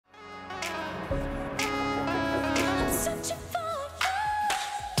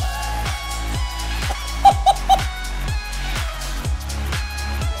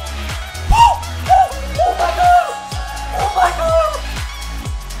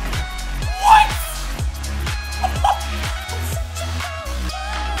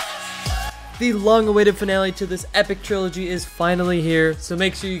The long-awaited finale to this epic trilogy is finally here, so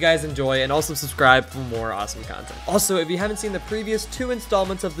make sure you guys enjoy and also subscribe for more awesome content. Also, if you haven't seen the previous 2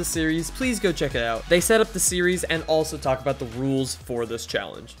 installments of the series, please go check it out. They set up the series and also talk about the rules for this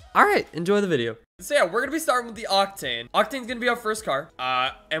challenge. Alright, enjoy the video. So yeah, we're gonna be starting with the Octane. Octane's gonna be our first car,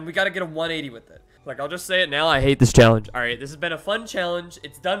 and we gotta get a 180 with it. Like, I'll just say it now, I hate this challenge. Alright, this has been a fun challenge.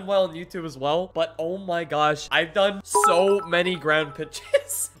 It's done well on YouTube as well, but oh my gosh, I've done so many ground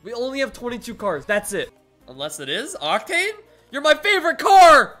pitches. We only have 22 cars, that's it. Unless it is Octane? You're my favorite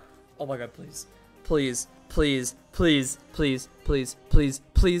car! Oh my god, please. Please, please, please, please, please, please,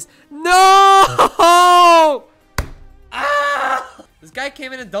 please. No! Ah! This guy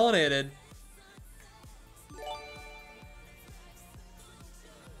came in and donated.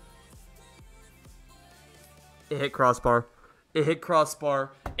 It hit crossbar. It hit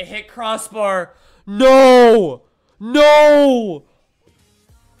crossbar. It hit crossbar. No! No!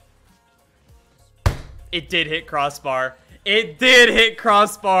 It did hit crossbar. It did hit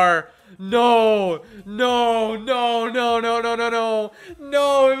crossbar. No! No! No! No! No! No! No! No!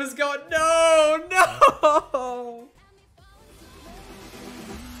 No! It was going. No! No!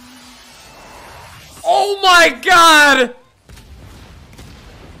 Oh my god!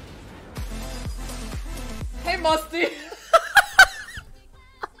 Hey, Musty!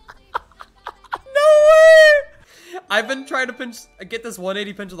 No way! I've been trying to get this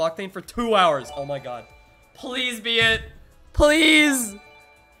 180 pinch with Octane for 2 hours. Oh my god. Please be it. Please!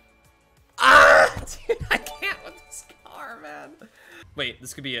 Ah! Dude, I can't with this car, man. Wait,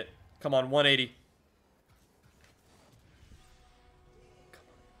 this could be it. Come on, 180.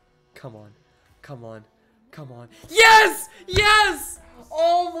 Come on. Come on. Come on. Yes! Yes!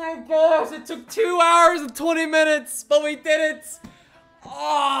 Oh my gosh, it took 2 hours and 20 minutes, but we did it!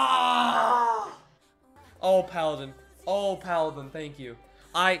 Oh, Paladin. Oh, Paladin, thank you.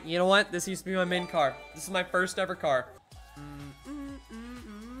 You know what? This used to be my main car. This is my first ever car.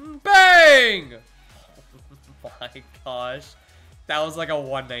 Bang! Oh my gosh. That was like a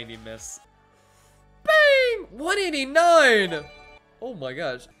 190 miss. Bang! 189! Oh my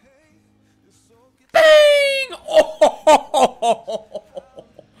gosh. Bang! Oh!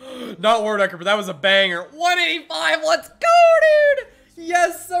 Not world record, but that was a banger. 185, let's go, dude!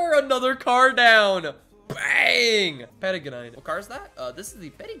 Yes, sir, another car down. Bang! Peregrini. What car is that? This is the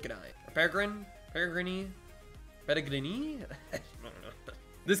Peregrini. Peregrini?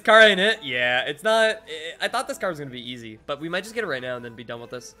 This car ain't it? Yeah, it's not. I thought this car was gonna be easy, but we might just get it right now and then be done with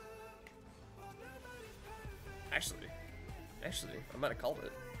this. Actually, I might have called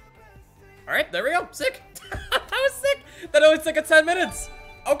it. All right, there we go. Sick. That was sick. That only took 10 minutes.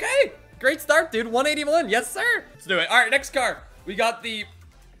 Okay, great start, dude. 181. Yes, sir. Let's do it. All right, next car. We got the.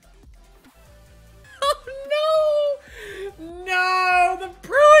 Oh no, no, the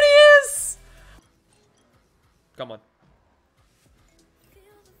Proteus. Come on.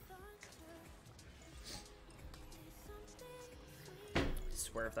 I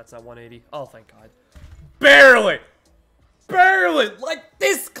swear if that's not 180. Oh, thank God. Barely. Barely, like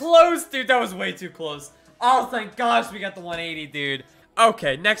this close, dude. That was way too close. Oh, thank gosh we got the 180, dude.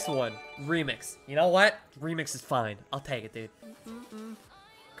 Okay, next one. Remix. You know what? Remix is fine. I'll take it, dude.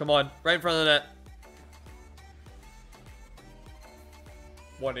 Come on, right in front of the net.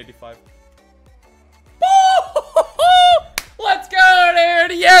 185. Let's go,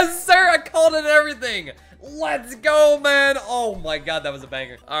 dude. Yes, sir. I called it and everything. Let's go, man. Oh my god, that was a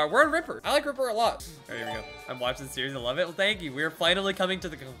banger. We're on Ripper. I like Ripper a lot. All right, here we go. I'm watching the series. I love it. Well, thank you. We're finally coming to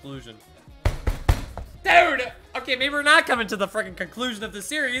the conclusion. Dude! Okay, maybe we're not coming to the freaking conclusion of the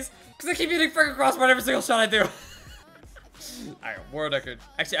series because I keep hitting freaking crossbar every single shot I do. Alright, world record.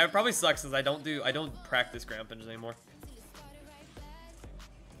 Actually, I probably suck since I don't practice ground pitches anymore.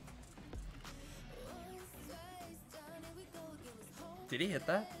 Did he hit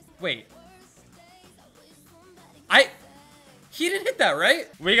that? Wait. He didn't hit that, right?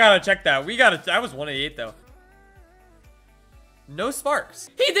 We gotta check that. That was 188 though. No sparks.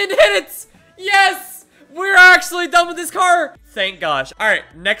 He didn't hit it! Yes! We're actually done with this car! Thank gosh. Alright,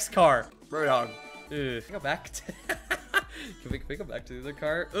 next car. Roadhog. Ugh. Can we go back to Can we go back to the other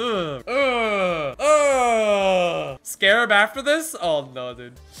car? Ugh. Scarab after this? Oh no,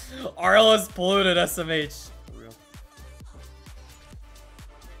 dude. Arla's polluted SMH. For real.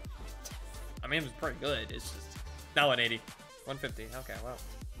 I mean, it was pretty good. It's just not 180. 150. Okay, wow.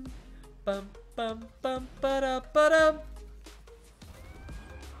 Bum bum bum ba da.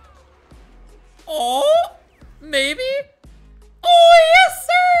 Oh, maybe. Oh yes,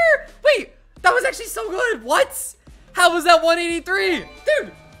 sir. Wait, that was actually so good. What? How was that 183?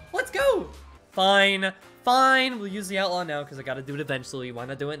 Dude, let's go. Fine. We'll use the outlaw now because I gotta do it eventually. Why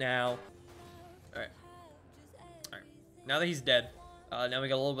not do it now? Now that he's dead, now we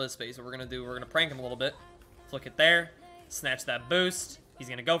got a little bit of space. What we're gonna prank him a little bit. Flick it there. Snatch that boost. He's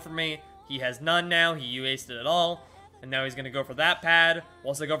gonna go for me. He has none now. He wasted it all. And now he's gonna go for that pad.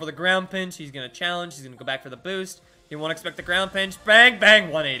 Once I go for the ground pinch, he's gonna challenge. He's gonna go back for the boost. He won't expect the ground pinch. Bang,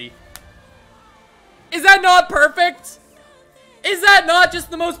 bang, 180. Is that not perfect? Is that not just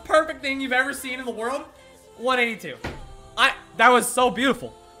the most perfect thing you've ever seen in the world? 182. That was so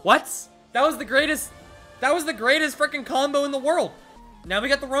beautiful. What? That was the greatest freaking combo in the world. Now we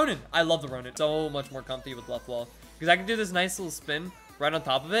got the Ronin. I love the Ronin. So much more comfy with left wall. Because I can do this nice little spin right on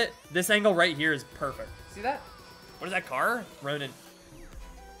top of it. This angle right here is perfect. See that? What is that car? Ronin.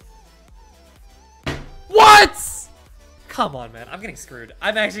 What? Come on, man. I'm getting screwed.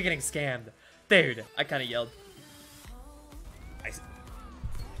 I'm actually getting scammed. Dude, I kind of yelled.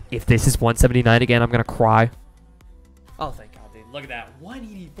 If this is 179 again, I'm going to cry. Oh, thank God, dude. Look at that.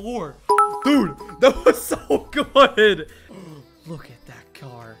 184. Dude, that was so good. Look at that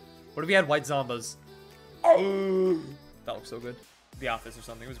car. What if we had white zombos? Oh, that looks so good. The Office or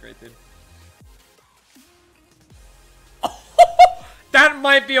something. It was great, dude. That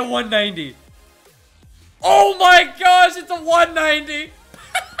might be a 190. Oh my gosh, it's a 190. Look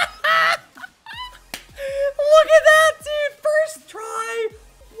at that, dude. First try.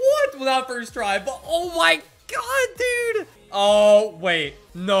 What? Well, not first try, but oh my God, dude. Oh, wait.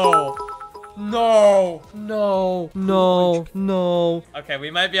 No. No. No. No. No. Okay, we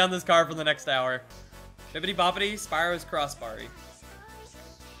might be on this car for the next hour. Bibbidi boppity, Spyro's crossbary.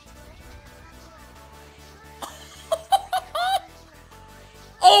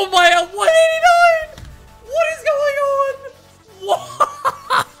 Oh my, 189! What is going on?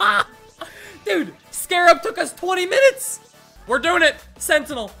 What? Dude, Scarab took us 20 minutes. We're doing it.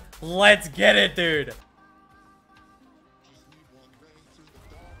 Sentinel. Let's get it, dude.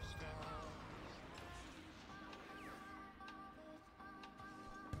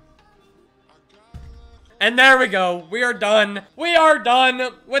 And there we go. We are done. We are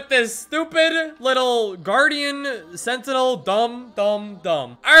done with this stupid little Guardian Sentinel dumb.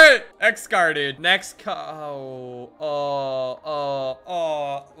 All right, X-Car, dude. Next car.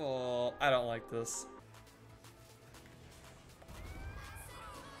 I don't like this.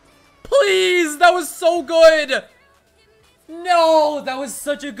 Please, that was so good. No, that was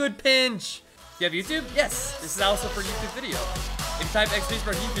such a good pinch. Do you have YouTube? Yes. This is also for YouTube video. If you type XP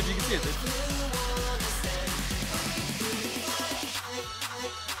for YouTube, you can see it, dude.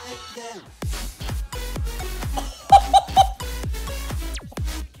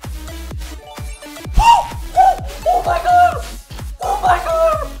 Oh my God! Oh my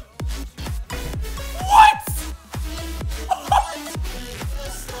God! What?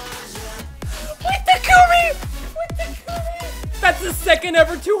 With the Kumi! With the Kumi! That's the second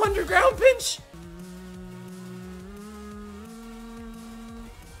ever 200 ground pinch!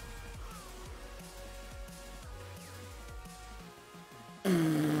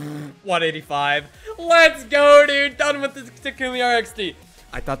 $185. Let's go, dude! Done with the Takumi RXD.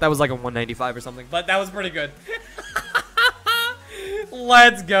 I thought that was like a 195 or something, but that was pretty good.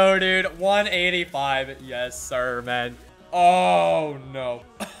 Let's go, dude. 185. Yes, sir, man. Oh, no.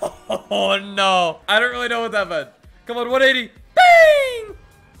 Oh, no. I don't really know what that meant. Come on, 180. Bang!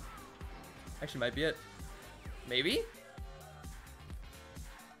 Actually, might be it. Maybe?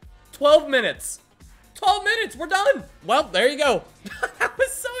 12 minutes. 12 minutes. We're done. Well, there you go. That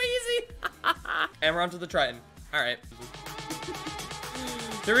was so easy. And we're on to the Triton. All right.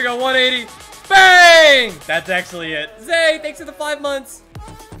 Here we go, 180. Bang! That's actually it. Zay, thanks for the 5 months.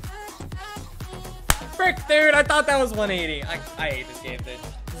 Frick, dude, I thought that was 180. I hate this game, dude.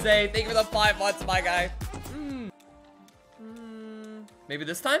 Zay, thank you for the 5 months, my guy. Maybe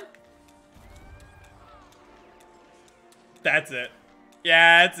this time? That's it.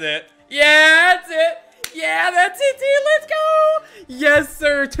 Yeah, that's it. Yeah, that's it. Yeah, that's it, dude. Let's go. Yes,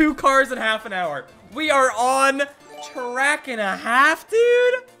 sir. 2 cars in half an hour. We are on track and a half,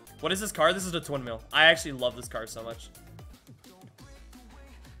 dude. What is this car? This is a twin mill. I actually love this car so much.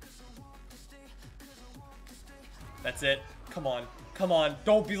 That's it. Come on. Come on.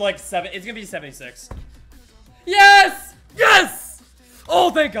 Don't be like 7. It's gonna be 76. Yes! Yes! Oh,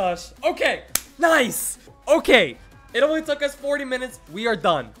 thank gosh. Okay. Nice. Okay. It only took us 40 minutes. We are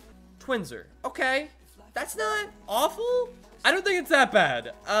done. Twinser. Okay. That's not awful. I don't think it's that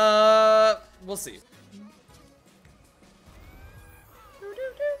bad. We'll see.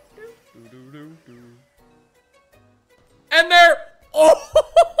 And there. Oh,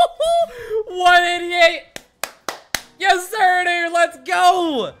 188. Yes, sir, dude. Let's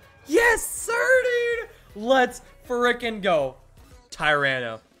go. Yes, sir, dude. Let's frickin' go.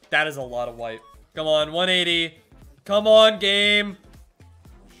 Tyranno. That is a lot of white. Come on, 180. Come on, game.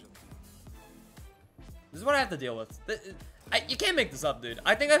 This is what I have to deal with. You can't make this up, dude.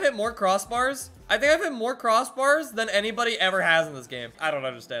 I think I've hit more crossbars. I think I've hit more crossbars than anybody ever has in this game. I don't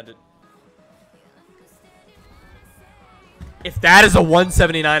understand it. If that is a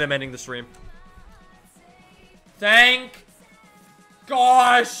 179, I'm ending the stream. Thank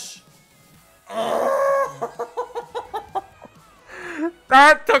gosh.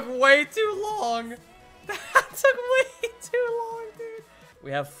 That took way too long. That took way too long, dude. We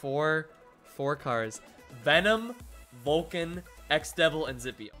have four cars. Venom, Vulcan, X-Devil, and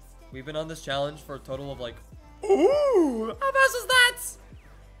Zippy. We've been on this challenge for a total of like... Ooh! How fast was that?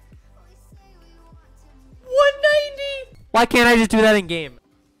 190! Why can't I just do that in game?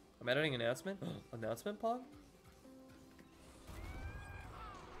 I'm editing announcement. Announcement pod?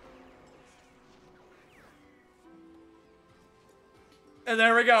 And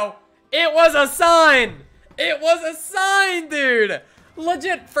there we go. It was a sign! It was a sign, dude!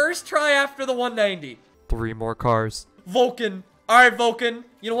 Legit, first try after the 190. 3 more cars. Vulcan. Alright, Vulcan.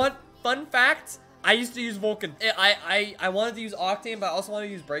 You know what? Fun fact. I used to use Vulcan. I wanted to use Octane, but I also wanted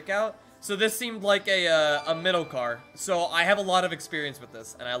to use Breakout. So this seemed like a middle car. So I have a lot of experience with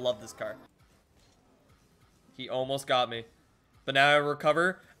this, and I love this car. He almost got me. But now I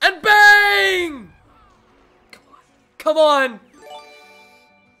recover, and bang! Come on. Come on!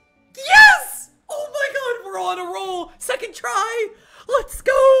 Yes! Oh my god, we're on a roll. Second try. Let's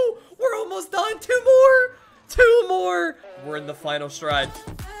go. We're almost done. 2 more. 2 more. We're in the final stride.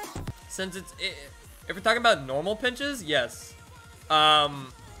 Since if we're talking about normal pinches, yes.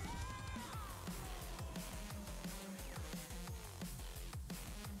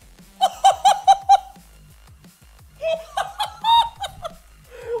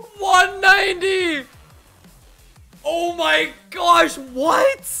 Oh my gosh,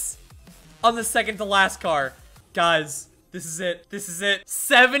 what? On the second to last car. Guys, this is it. This is it.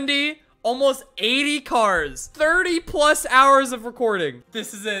 70, almost 80 cars. 30 plus hours of recording.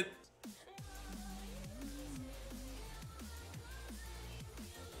 This is it.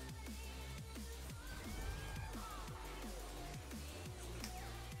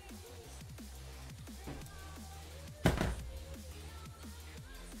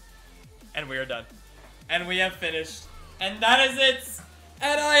 And we are done. And we have finished. And that is it.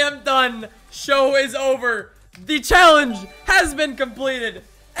 And I am done. Show is over. The challenge has been completed.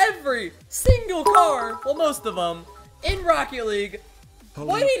 Every single car, well, most of them, in Rocket League.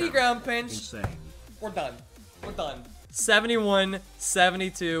 180 ground pinch. Insane. We're done. We're done. 71,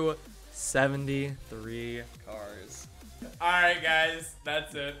 72, 73 cars. Alright, guys.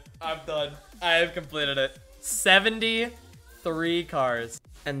 That's it. I'm done. I have completed it. 73 cars.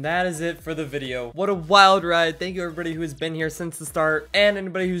 And that is it for the video. What a wild ride. Thank you everybody who has been here since the start, and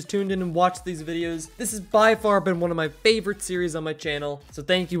anybody who's tuned in and watched these videos. This has by far been one of my favorite series on my channel. So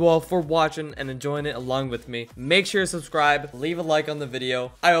thank you all for watching and enjoying it along with me. Make sure to subscribe, leave a like on the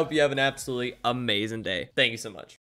video. I hope you have an absolutely amazing day. Thank you so much.